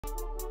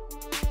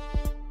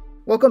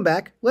Welcome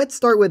back. Let's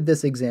start with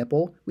this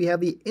example. We have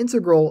the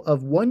integral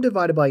of 1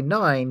 divided by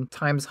 9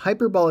 times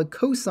hyperbolic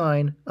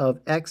cosine of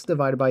x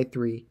divided by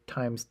 3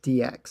 times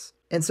dx.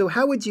 And so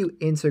how would you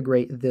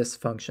integrate this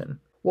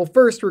function? Well,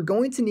 first we're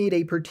going to need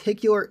a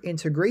particular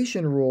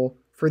integration rule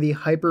for the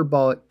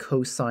hyperbolic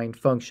cosine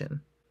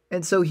function.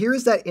 And so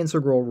here's that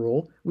integral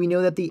rule. We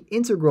know that the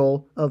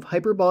integral of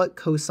hyperbolic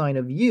cosine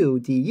of u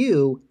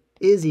du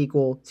is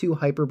equal to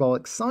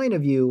hyperbolic sine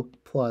of u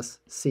plus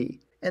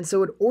c. And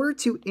so in order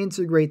to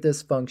integrate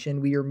this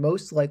function, we are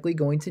most likely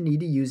going to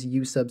need to use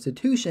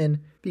u-substitution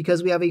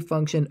because we have a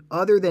function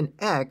other than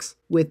x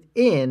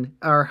within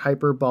our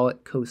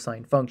hyperbolic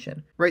cosine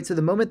function, right? So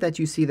the moment that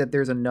you see that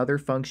there's another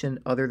function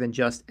other than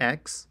just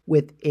x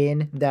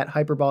within that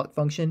hyperbolic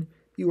function,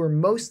 you are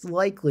most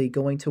likely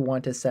going to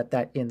want to set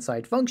that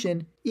inside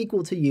function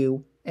equal to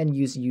u and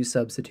use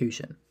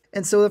u-substitution.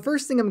 And so the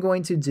first thing I'm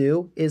going to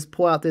do is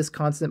pull out this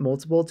constant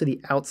multiple to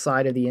the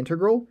outside of the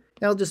integral.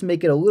 That'll just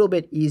make it a little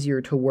bit easier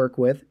to work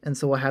with. And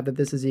so we'll have that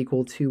this is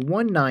equal to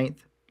 1/9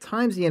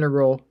 times the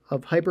integral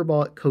of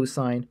hyperbolic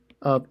cosine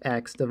of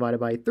x divided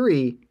by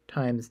 3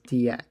 times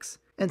dx.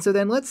 And so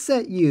then let's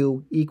set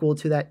u equal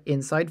to that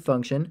inside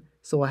function.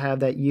 So we'll have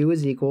that u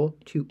is equal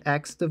to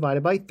x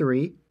divided by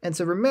 3. And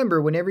so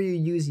remember, whenever you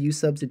use u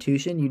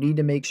substitution, you need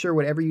to make sure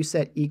whatever you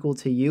set equal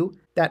to u,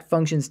 that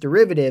function's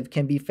derivative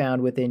can be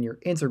found within your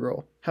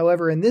integral.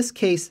 However, in this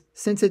case,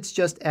 since it's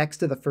just x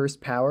to the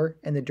first power,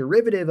 and the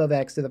derivative of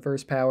x to the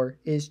first power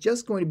is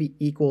just going to be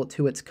equal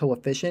to its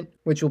coefficient,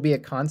 which will be a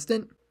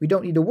constant, we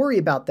don't need to worry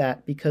about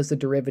that because the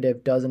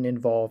derivative doesn't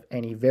involve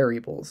any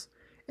variables.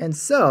 And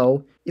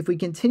so, if we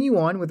continue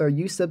on with our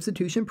u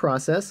substitution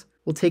process,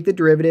 we'll take the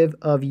derivative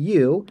of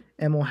u,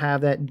 and we'll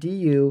have that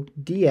du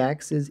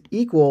dx is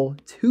equal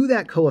to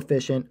that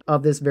coefficient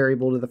of this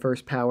variable to the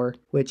first power,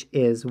 which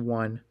is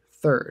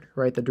 1/3,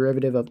 right? The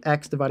derivative of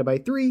x divided by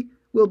 3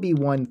 will be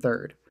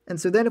 1/3. And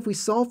so then if we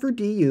solve for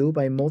du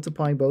by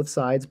multiplying both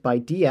sides by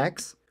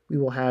dx, we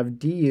will have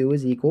du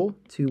is equal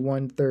to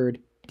 1/3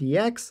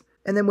 dx.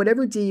 And then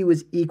whatever du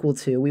is equal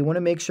to, we want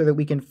to make sure that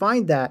we can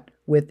find that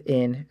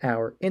within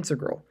our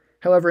integral.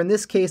 However, in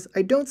this case,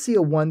 I don't see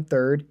a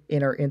 1/3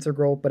 in our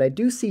integral, but I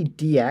do see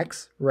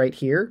dx right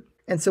here.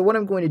 And so what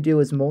I'm going to do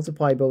is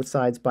multiply both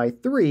sides by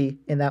 3,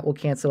 and that will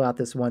cancel out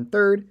this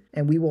 1/3,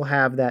 and we will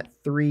have that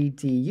 3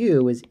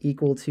 du is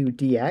equal to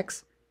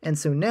dx. And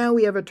so now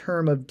we have a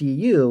term of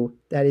du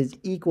that is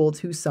equal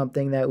to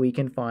something that we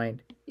can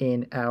find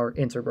in our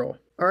integral.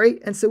 All right,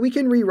 and so we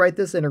can rewrite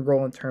this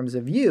integral in terms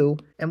of u,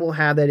 and we'll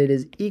have that it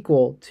is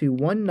equal to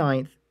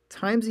 1/9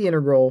 times the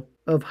integral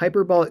of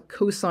hyperbolic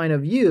cosine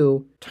of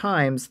u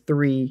times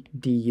 3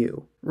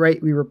 du,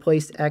 right? We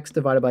replaced x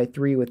divided by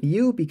 3 with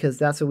u because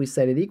that's what we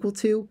set it equal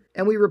to,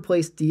 and we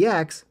replaced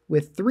dx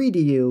with 3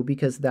 du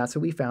because that's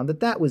what we found that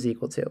that was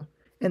equal to.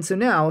 And so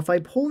now if I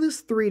pull this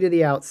 3 to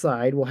the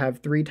outside, we'll have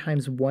 3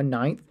 times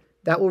 1/9.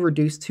 That will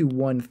reduce to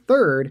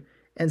 1/3,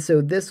 and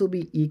so this will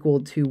be equal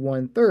to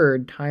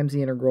 1/3 times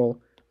the integral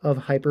of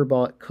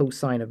hyperbolic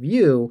cosine of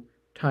u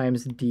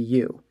times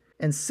du.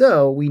 And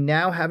so we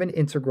now have an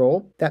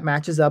integral that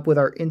matches up with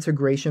our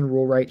integration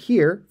rule right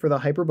here for the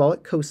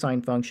hyperbolic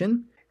cosine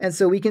function. And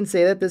so we can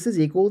say that this is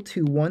equal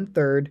to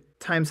 1/3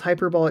 times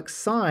hyperbolic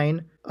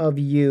sine of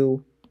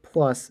u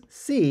plus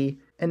c.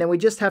 And then we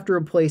just have to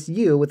replace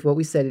u with what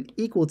we set it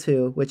equal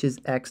to, which is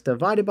x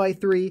divided by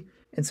 3.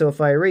 And so if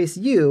I erase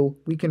u,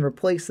 we can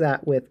replace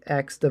that with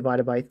x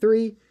divided by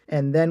 3.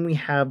 And then we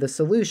have the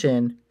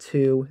solution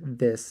to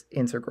this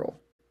integral.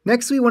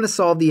 Next, we want to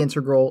solve the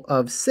integral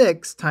of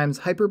 6 times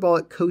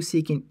hyperbolic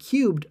cosecant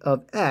cubed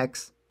of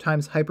x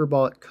times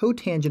hyperbolic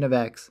cotangent of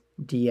x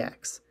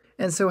dx.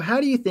 And so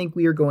how do you think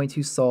we are going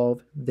to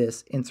solve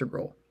this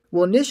integral?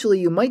 Well, initially,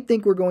 you might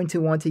think we're going to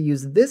want to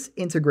use this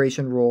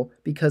integration rule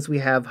because we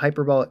have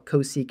hyperbolic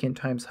cosecant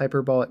times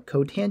hyperbolic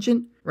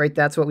cotangent, right?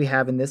 That's what we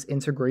have in this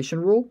integration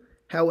rule.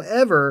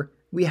 However,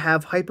 we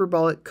have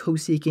hyperbolic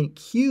cosecant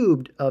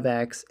cubed of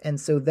x, and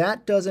so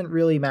that doesn't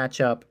really match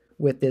up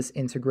with this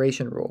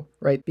integration rule,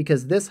 right?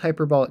 Because this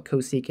hyperbolic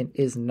cosecant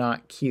is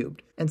not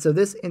cubed. And so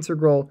this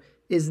integral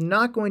is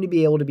not going to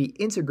be able to be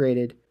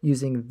integrated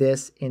using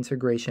this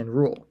integration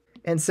rule.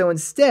 And so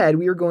instead,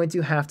 we are going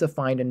to have to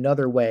find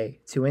another way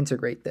to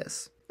integrate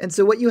this. And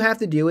so what you have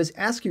to do is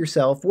ask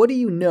yourself, what do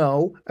you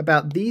know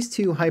about these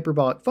two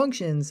hyperbolic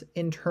functions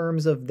in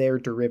terms of their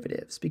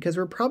derivatives? Because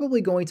we're probably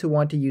going to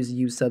want to use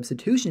u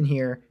substitution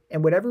here,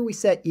 and whatever we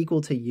set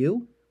equal to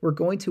u, we're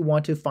going to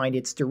want to find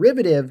its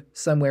derivative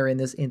somewhere in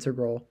this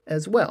integral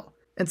as well.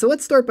 And so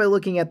let's start by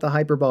looking at the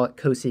hyperbolic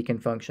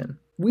cosecant function.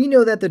 We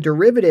know that the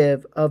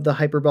derivative of the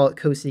hyperbolic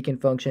cosecant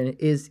function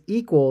is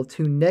equal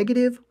to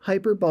negative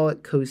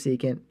hyperbolic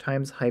cosecant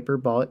times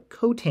hyperbolic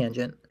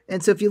cotangent.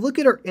 And so if you look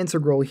at our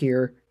integral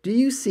here, do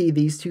you see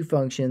these two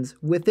functions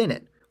within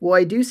it? Well,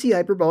 I do see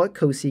hyperbolic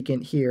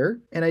cosecant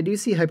here, and I do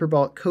see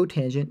hyperbolic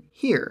cotangent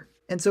here.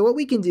 And so what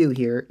we can do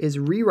here is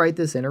rewrite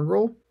this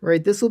integral,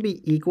 right? This will be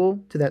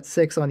equal to that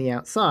 6 on the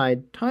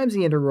outside times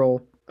the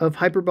integral of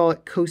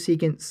hyperbolic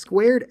cosecant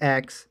squared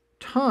x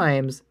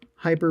times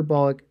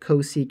hyperbolic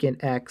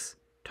cosecant x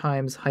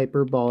times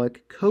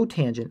hyperbolic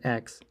cotangent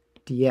x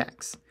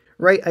dx.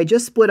 Right, I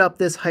just split up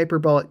this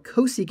hyperbolic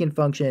cosecant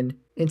function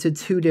into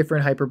two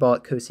different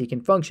hyperbolic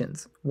cosecant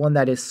functions, one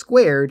that is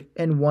squared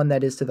and one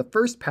that is to the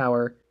first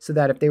power, so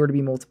that if they were to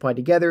be multiplied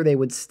together, they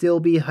would still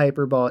be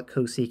hyperbolic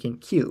cosecant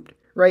cubed.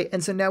 Right,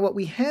 and so now what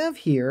we have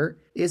here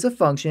is a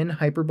function,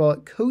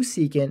 hyperbolic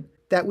cosecant,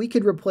 that we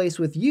could replace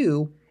with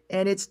u,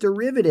 and its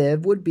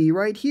derivative would be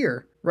right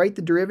here. Right,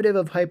 the derivative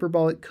of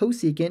hyperbolic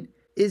cosecant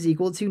is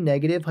equal to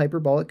negative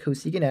hyperbolic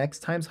cosecant x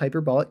times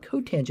hyperbolic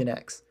cotangent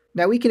x.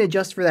 Now we can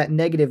adjust for that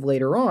negative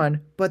later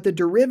on, but the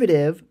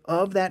derivative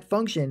of that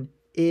function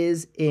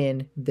is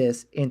in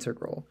this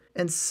integral.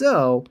 And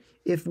so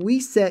if we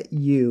set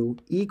u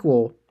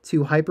equal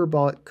to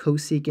hyperbolic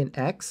cosecant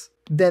x,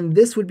 then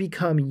this would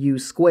become u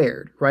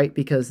squared, right?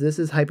 Because this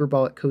is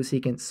hyperbolic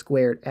cosecant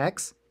squared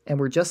x, and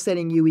we're just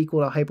setting u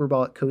equal to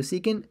hyperbolic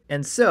cosecant,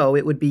 and so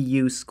it would be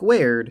u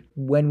squared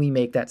when we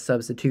make that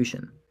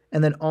substitution.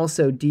 And then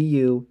also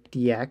du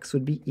dx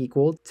would be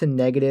equal to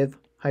negative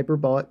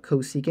hyperbolic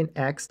cosecant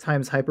x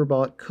times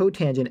hyperbolic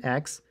cotangent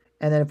x.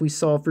 And then if we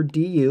solve for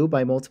du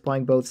by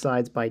multiplying both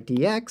sides by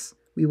dx,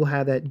 we will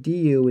have that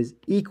du is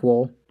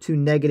equal to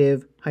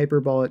negative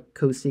hyperbolic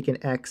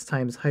cosecant x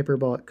times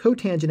hyperbolic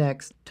cotangent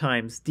x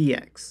times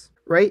dx.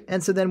 Right?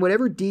 And so then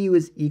whatever du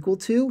is equal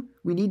to,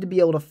 we need to be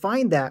able to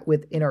find that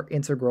within our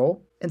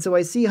integral. And so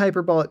I see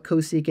hyperbolic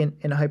cosecant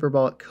and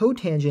hyperbolic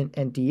cotangent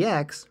and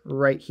dx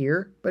right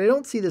here, but I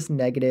don't see this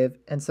negative,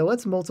 and so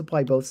let's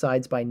multiply both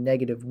sides by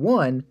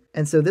 -1,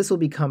 and so this will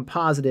become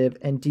positive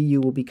and du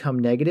will become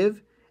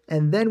negative,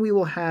 and then we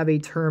will have a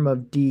term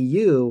of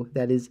du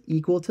that is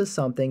equal to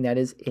something that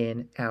is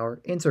in our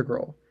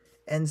integral.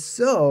 And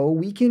so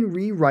we can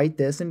rewrite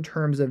this in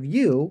terms of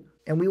u,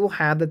 and we will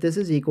have that this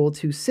is equal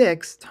to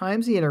 6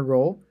 times the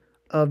integral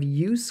of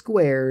u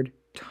squared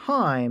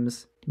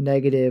times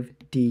negative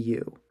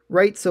du.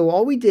 Right, so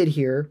all we did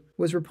here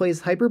was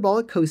replace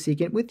hyperbolic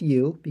cosecant with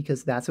u,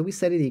 because that's what we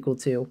set it equal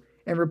to,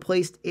 and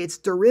replaced its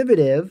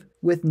derivative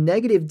with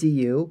negative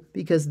du,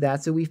 because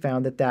that's what we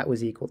found that that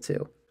was equal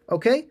to.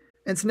 Okay,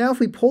 and so now if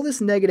we pull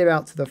this negative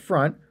out to the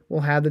front,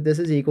 we'll have that this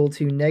is equal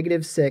to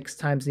 -6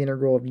 times the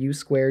integral of u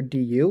squared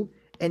du,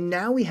 and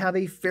now we have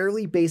a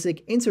fairly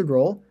basic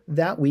integral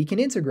that we can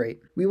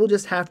integrate. We will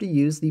just have to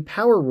use the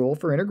power rule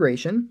for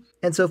integration,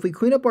 and so if we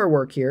clean up our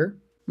work here,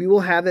 we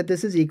will have that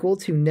this is equal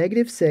to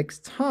 -6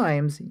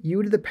 times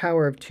u to the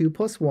power of 2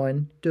 plus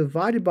 1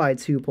 divided by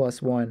 2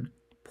 plus 1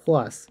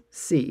 plus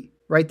c.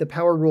 Right, the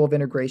power rule of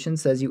integration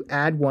says you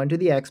add 1 to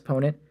the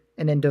exponent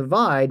and then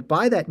divide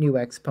by that new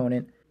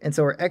exponent. And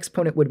so our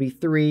exponent would be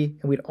 3,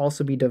 and we'd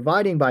also be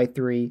dividing by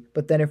 3.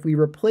 But then if we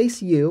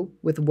replace u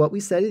with what we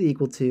set it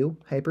equal to,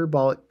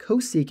 hyperbolic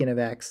cosecant of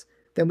x,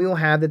 then we will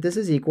have that this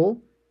is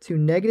equal to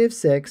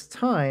 -6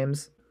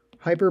 times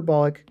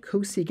hyperbolic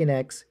cosecant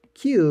x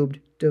cubed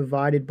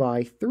divided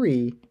by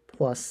 3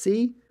 plus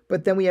c.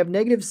 But then we have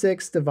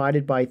 -6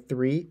 divided by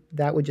 3.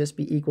 That would just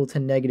be equal to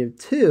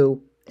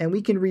 -2. And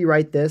we can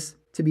rewrite this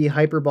to be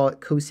hyperbolic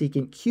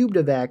cosecant cubed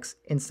of x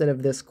instead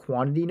of this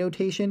quantity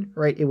notation,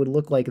 right? It would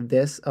look like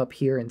this up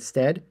here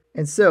instead.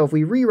 And so if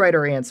we rewrite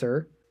our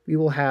answer, we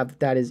will have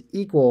that is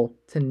equal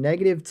to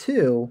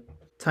 -2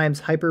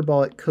 times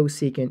hyperbolic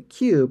cosecant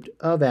cubed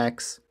of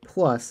x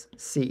plus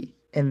c.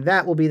 And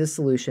that will be the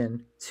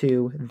solution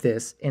to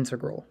this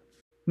integral.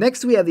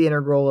 Next, we have the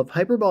integral of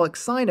hyperbolic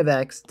sine of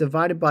x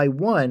divided by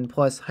 1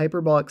 plus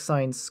hyperbolic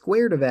sine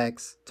squared of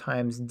x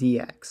times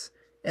dx.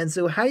 And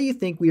so how do you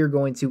think we are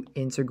going to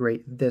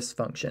integrate this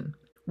function?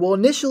 Well,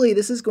 initially,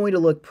 this is going to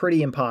look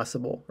pretty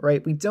impossible,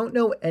 right? We don't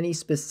know any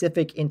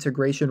specific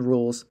integration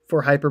rules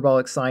for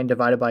hyperbolic sine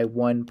divided by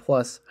 1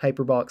 plus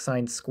hyperbolic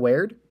sine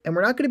squared. And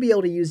we're not going to be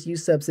able to use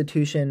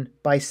u-substitution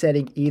by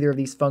setting either of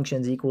these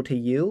functions equal to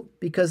u,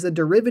 because the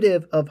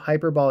derivative of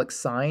hyperbolic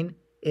sine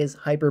is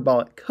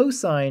hyperbolic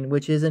cosine,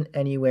 which isn't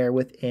anywhere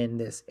within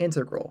this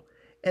integral.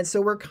 And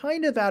so we're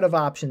kind of out of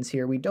options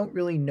here. We don't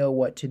really know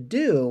what to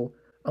do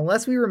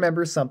unless we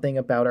remember something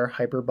about our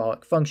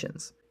hyperbolic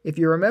functions. If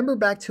you remember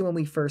back to when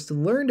we first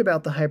learned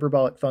about the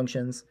hyperbolic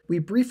functions, we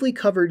briefly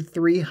covered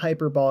 3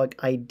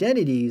 hyperbolic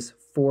identities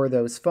for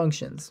those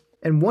functions.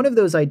 And one of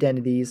those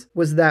identities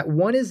was that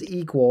one is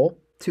equal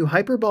to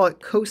hyperbolic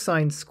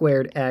cosine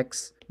squared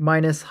x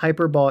minus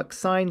hyperbolic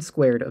sine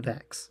squared of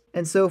x.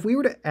 And so if we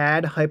were to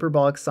add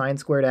hyperbolic sine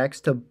squared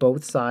x to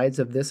both sides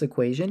of this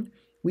equation,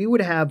 we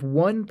would have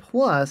 1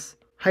 plus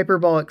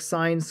hyperbolic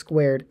sine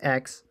squared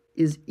x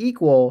is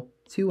equal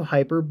to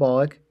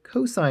hyperbolic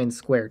cosine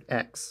squared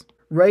x,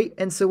 right?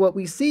 And so what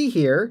we see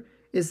here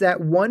is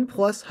that 1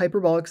 plus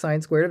hyperbolic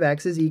sine squared of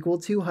x is equal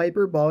to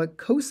hyperbolic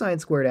cosine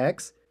squared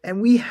x,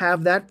 and we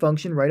have that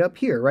function right up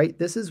here, right?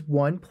 This is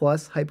 1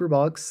 plus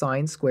hyperbolic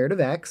sine squared of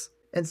x,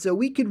 and so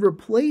we could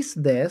replace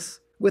this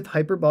with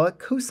hyperbolic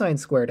cosine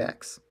squared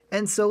x.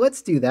 And so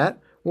let's do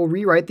that. We'll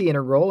rewrite the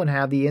integral and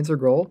have the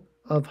integral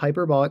of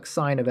hyperbolic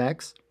sine of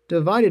x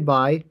divided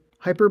by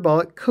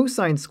hyperbolic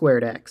cosine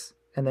squared x,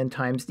 and then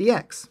times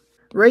dx.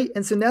 Right,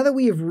 and so now that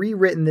we have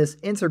rewritten this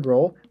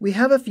integral, we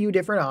have a few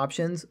different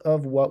options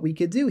of what we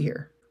could do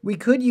here. We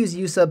could use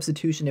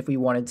u-substitution if we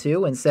wanted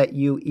to and set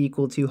u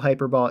equal to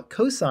hyperbolic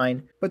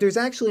cosine, but there's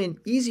actually an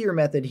easier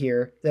method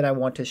here that I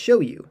want to show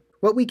you.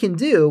 What we can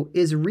do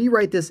is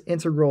rewrite this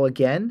integral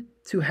again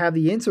to have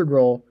the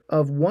integral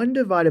of 1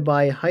 divided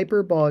by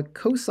hyperbolic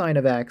cosine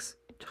of x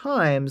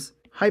times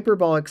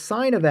hyperbolic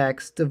sine of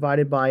x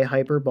divided by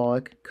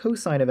hyperbolic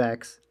cosine of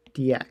x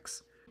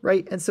dx.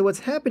 Right? And so what's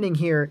happening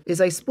here is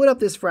I split up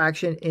this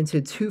fraction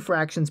into two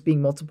fractions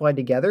being multiplied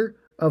together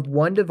of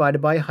 1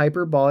 divided by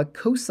hyperbolic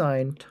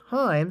cosine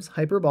times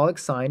hyperbolic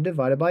sine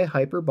divided by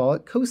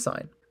hyperbolic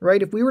cosine.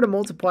 Right? If we were to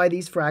multiply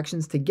these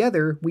fractions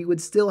together, we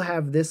would still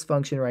have this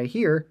function right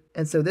here.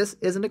 And so this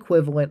is an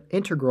equivalent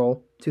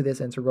integral to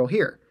this integral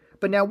here.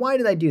 But now why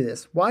did I do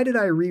this? Why did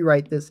I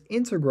rewrite this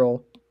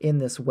integral in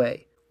this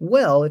way?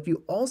 Well, if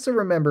you also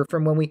remember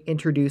from when we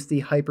introduced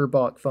the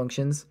hyperbolic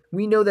functions,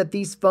 we know that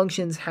these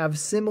functions have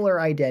similar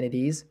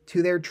identities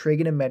to their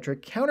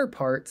trigonometric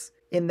counterparts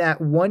in that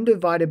 1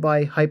 divided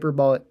by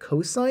hyperbolic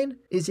cosine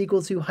is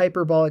equal to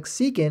hyperbolic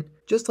secant,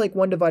 just like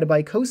 1 divided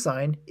by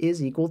cosine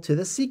is equal to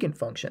the secant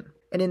function.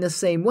 And in the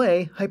same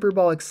way,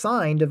 hyperbolic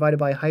sine divided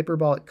by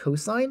hyperbolic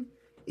cosine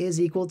is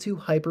equal to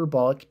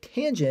hyperbolic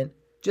tangent,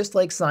 just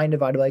like sine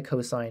divided by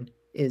cosine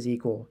is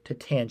equal to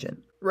tangent.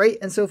 Right?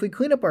 And so if we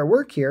clean up our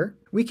work here,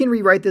 we can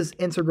rewrite this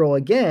integral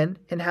again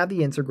and have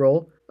the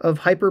integral of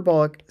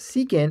hyperbolic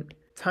secant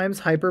times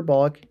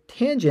hyperbolic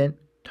tangent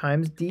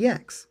times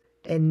dx.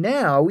 And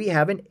now we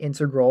have an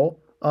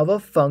integral of a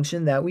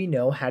function that we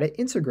know how to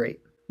integrate.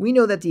 We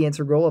know that the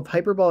integral of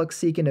hyperbolic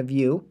secant of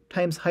u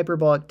times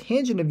hyperbolic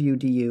tangent of u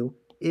du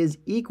is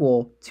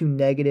equal to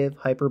negative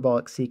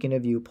hyperbolic secant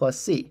of u plus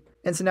c.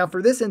 And so now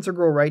for this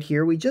integral right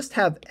here, we just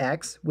have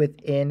x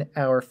within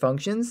our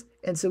functions,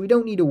 and so we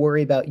don't need to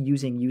worry about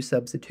using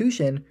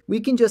u-substitution.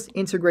 We can just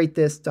integrate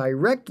this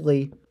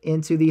directly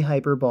into the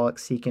hyperbolic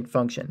secant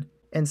function.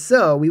 And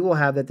so we will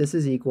have that this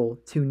is equal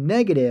to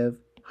negative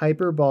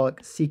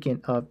hyperbolic secant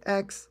of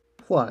x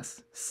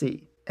plus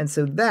c. And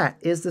so that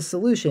is the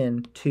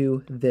solution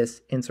to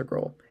this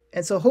integral.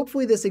 And so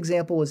hopefully this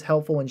example was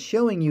helpful in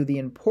showing you the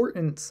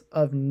importance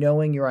of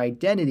knowing your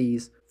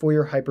identities for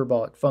your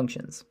hyperbolic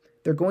functions.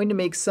 They're going to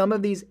make some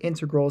of these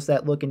integrals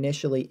that look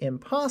initially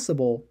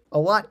impossible a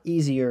lot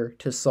easier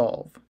to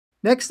solve.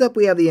 Next up,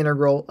 we have the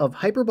integral of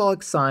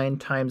hyperbolic sine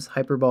times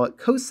hyperbolic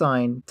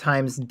cosine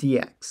times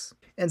dx.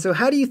 And so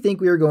how do you think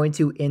we are going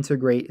to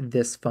integrate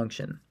this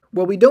function?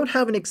 Well, we don't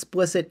have an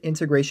explicit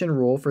integration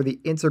rule for the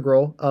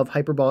integral of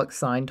hyperbolic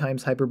sine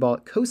times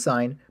hyperbolic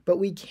cosine, but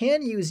we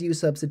can use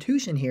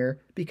u-substitution here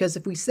because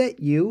if we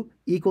set u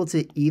equal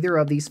to either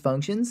of these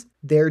functions,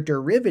 their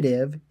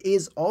derivative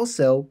is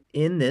also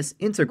in this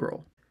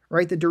integral,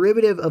 right? The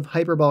derivative of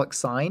hyperbolic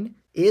sine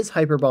is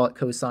hyperbolic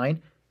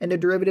cosine, and the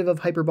derivative of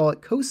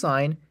hyperbolic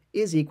cosine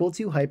is equal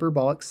to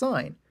hyperbolic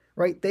sine,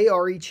 right? They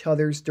are each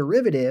other's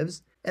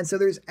derivatives, and so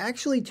there's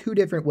actually two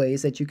different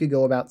ways that you could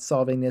go about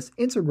solving this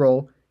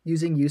integral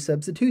using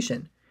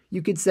u-substitution.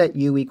 You could set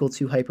u equal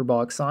to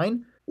hyperbolic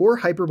sine or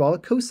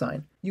hyperbolic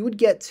cosine. You would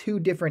get two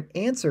different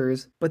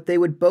answers, but they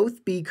would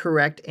both be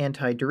correct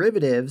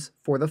antiderivatives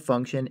for the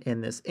function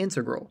in this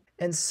integral.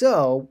 And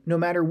so, no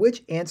matter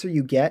which answer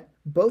you get,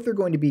 both are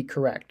going to be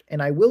correct. And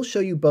I will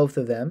show you both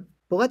of them,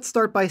 but let's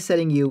start by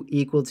setting u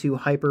equal to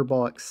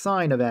hyperbolic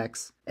sine of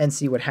x and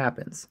see what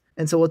happens.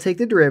 And so we'll take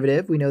the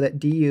derivative. We know that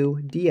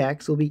du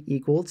dx will be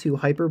equal to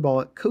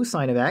hyperbolic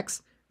cosine of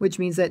x, which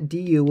means that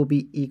du will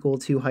be equal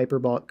to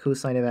hyperbolic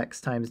cosine of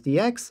x times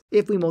dx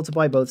if we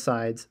multiply both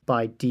sides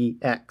by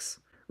dx,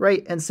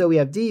 right? And so we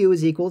have du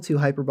is equal to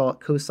hyperbolic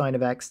cosine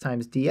of x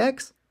times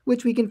dx,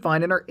 which we can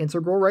find in our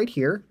integral right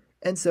here.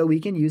 And so we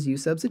can use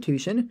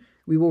u-substitution.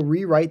 We will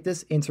rewrite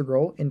this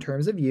integral in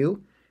terms of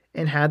u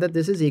and have that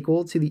this is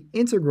equal to the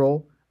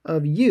integral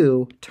of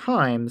u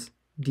times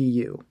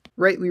du,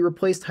 right? We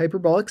replaced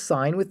hyperbolic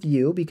sine with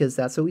u because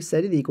that's what we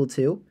set it equal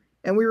to.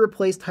 And we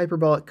replaced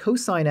hyperbolic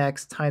cosine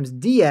x times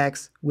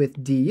dx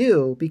with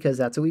du because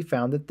that's what we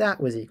found that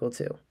that was equal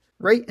to,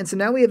 right? And so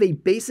now we have a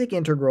basic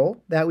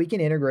integral that we can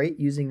integrate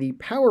using the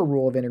power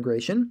rule of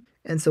integration.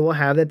 And so we'll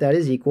have that that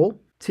is equal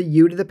to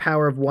u to the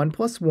power of 1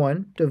 plus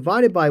 1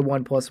 divided by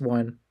 1 plus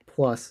 1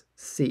 plus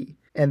c.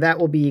 And that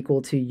will be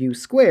equal to u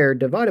squared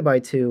divided by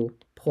 2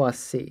 plus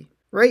c.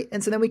 Right?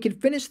 And so then we can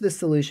finish this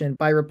solution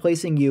by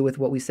replacing u with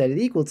what we set it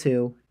equal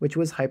to, which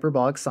was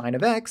hyperbolic sine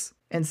of x.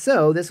 And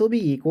so this will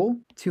be equal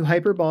to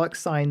hyperbolic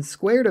sine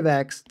squared of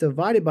x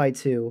divided by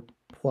 2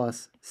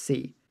 plus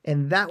c.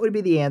 And that would be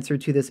the answer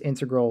to this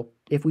integral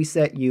if we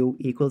set u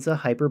equal to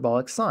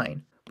hyperbolic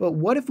sine. But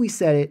what if we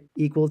set it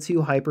equal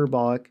to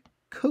hyperbolic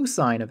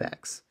cosine of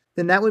x?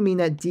 Then that would mean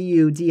that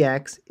du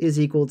dx is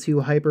equal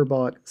to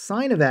hyperbolic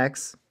sine of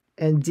x,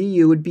 and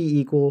du would be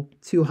equal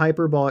to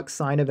hyperbolic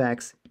sine of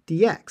x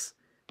dx.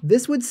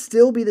 This would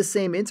still be the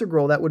same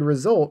integral that would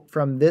result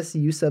from this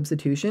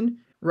u-substitution,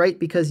 right?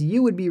 Because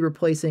u would be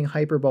replacing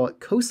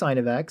hyperbolic cosine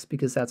of x,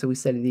 because that's what we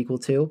set it equal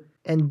to,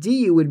 and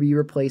du would be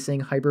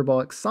replacing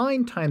hyperbolic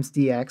sine times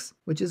dx,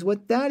 which is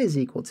what that is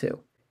equal to.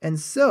 And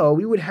so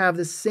we would have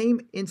the same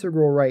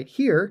integral right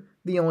here,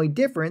 The only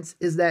difference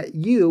is that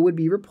u would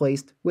be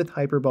replaced with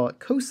hyperbolic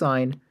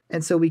cosine,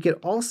 and so we could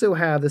also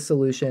have the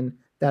solution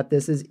that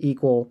this is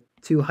equal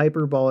to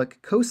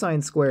hyperbolic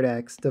cosine squared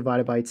x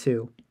divided by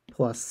 2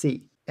 plus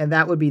c. And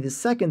that would be the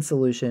second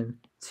solution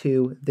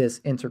to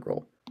this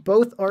integral.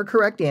 Both are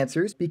correct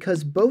answers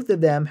because both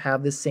of them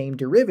have the same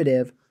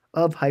derivative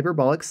of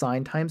hyperbolic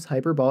sine times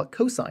hyperbolic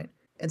cosine.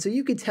 And so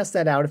you could test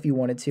that out if you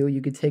wanted to.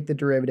 You could take the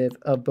derivative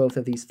of both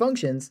of these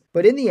functions,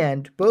 but in the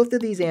end, both of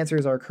these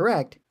answers are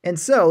correct. And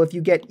so if you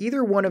get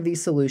either one of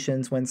these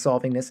solutions when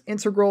solving this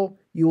integral,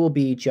 you will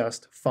be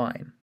just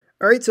fine.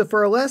 All right, so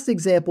for our last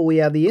example, we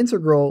have the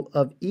integral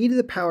of e to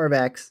the power of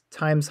x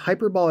times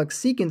hyperbolic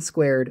secant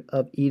squared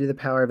of e to the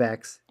power of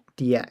x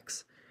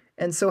dx.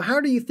 And so how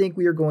do you think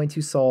we are going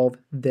to solve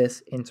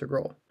this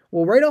integral?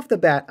 Well, right off the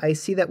bat, I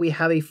see that we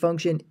have a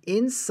function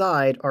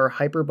inside our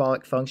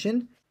hyperbolic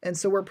function, and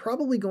so we're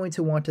probably going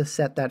to want to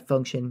set that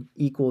function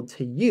equal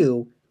to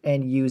u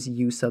and use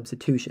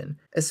u-substitution,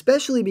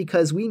 especially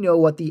because we know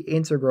what the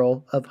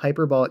integral of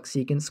hyperbolic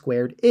secant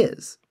squared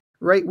is.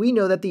 Right, we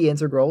know that the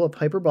integral of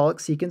hyperbolic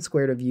secant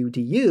squared of u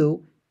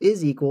du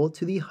is equal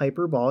to the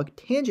hyperbolic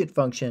tangent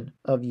function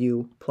of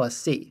u plus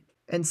c.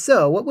 And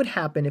so what would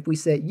happen if we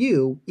set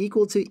u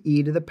equal to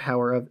e to the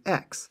power of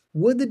x?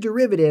 Would the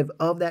derivative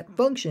of that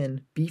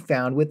function be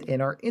found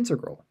within our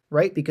integral?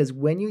 Right, because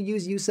when you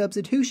use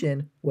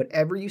u-substitution,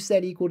 whatever you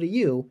set equal to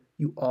u,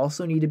 you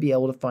also need to be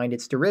able to find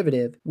its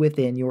derivative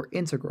within your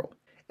integral.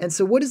 And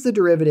so what is the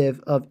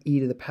derivative of e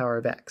to the power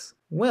of x?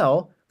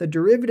 Well, the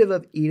derivative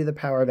of e to the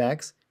power of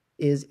x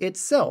is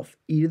itself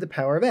e to the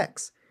power of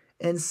x.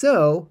 And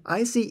so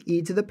I see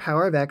e to the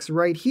power of x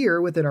right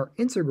here within our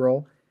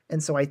integral,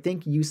 and so I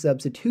think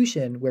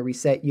u-substitution, where we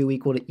set u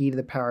equal to e to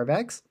the power of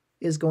x,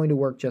 is going to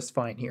work just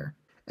fine here.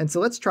 And so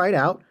let's try it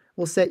out.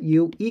 We'll set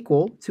u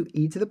equal to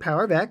e to the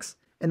power of x,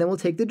 and then we'll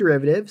take the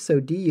derivative, so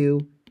du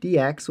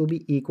dx will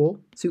be equal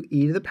to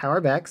e to the power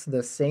of x,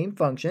 the same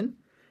function,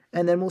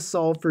 and then we'll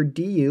solve for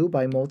du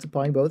by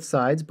multiplying both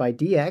sides by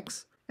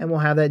dx, and we'll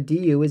have that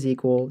du is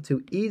equal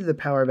to e to the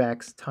power of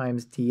x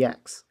times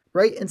dx.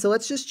 Right, and so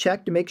let's just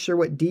check to make sure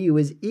what du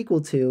is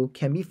equal to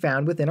can be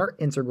found within our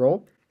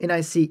integral, and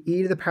I see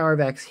e to the power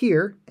of x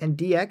here and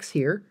dx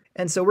here,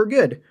 and so we're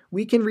good.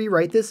 We can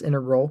rewrite this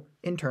integral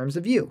in terms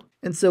of u.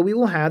 And so we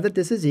will have that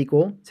this is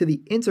equal to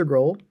the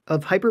integral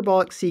of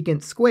hyperbolic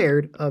secant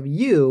squared of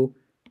u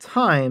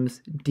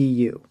times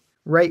du.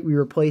 Right, we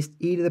replaced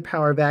e to the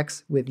power of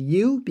x with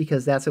u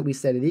because that's what we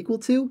set it equal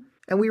to,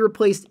 and we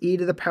replaced e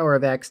to the power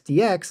of x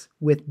dx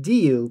with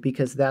du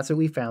because that's what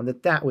we found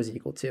that that was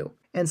equal to.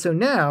 And so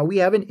now we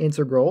have an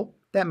integral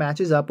that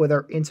matches up with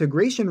our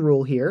integration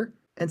rule here,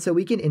 and so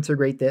we can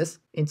integrate this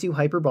into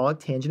hyperbolic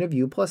tangent of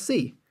u plus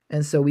c.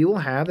 And so we will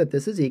have that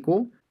this is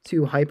equal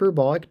to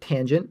hyperbolic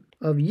tangent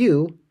of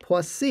u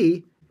plus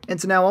c.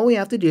 And so now all we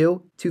have to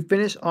do to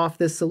finish off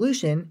this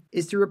solution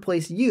is to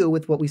replace u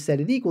with what we set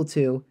it equal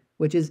to,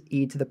 which is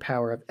e to the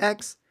power of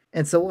x.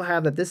 And so we'll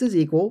have that this is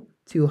equal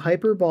to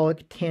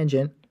hyperbolic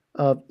tangent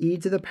of e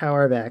to the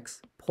power of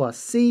x plus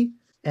c,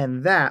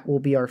 and that will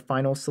be our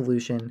final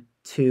solution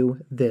to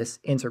this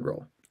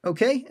integral.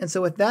 Okay, and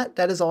so with that,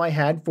 that is all I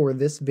had for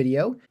this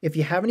video. If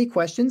you have any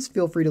questions,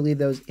 feel free to leave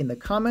those in the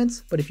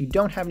comments, but if you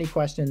don't have any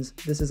questions,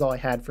 this is all I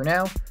had for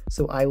now,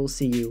 so I will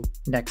see you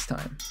next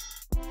time.